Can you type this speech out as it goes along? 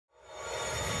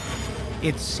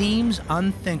It seems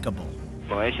unthinkable.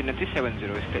 Malaysian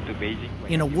MH370 straight to Beijing.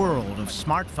 In a world of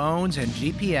smartphones and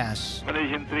GPS,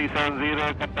 Malaysian 370,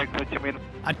 contact Ho Chi Minh.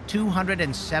 a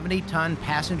 270-ton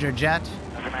passenger jet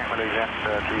Malaysian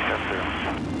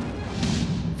 370.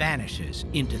 vanishes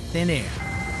into thin air.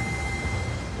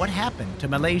 What happened to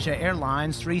Malaysia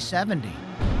Airlines 370?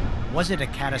 Was it a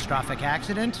catastrophic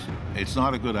accident? It's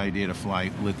not a good idea to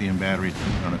fly lithium batteries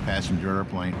on a passenger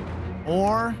airplane.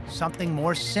 Or something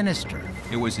more sinister?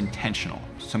 It was intentional.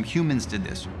 Some humans did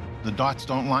this. The dots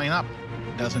don't line up.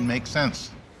 It doesn't make sense.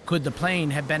 Could the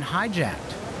plane have been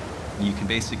hijacked? You can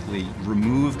basically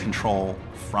remove control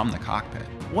from the cockpit.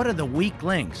 What are the weak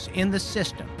links in the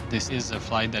system This is a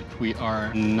flight that we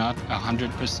are not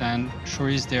 100% sure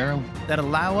is there. that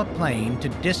allow a plane to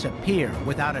disappear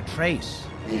without a trace?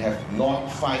 We have not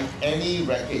found any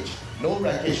wreckage, no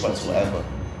wreckage whatsoever.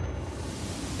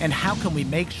 And how can we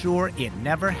make sure it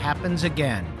never happens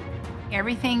again?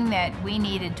 Everything that we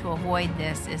needed to avoid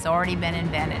this has already been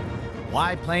invented.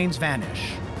 Why planes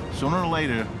vanish? Sooner or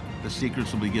later, the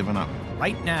secrets will be given up.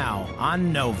 Right now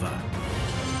on Nova.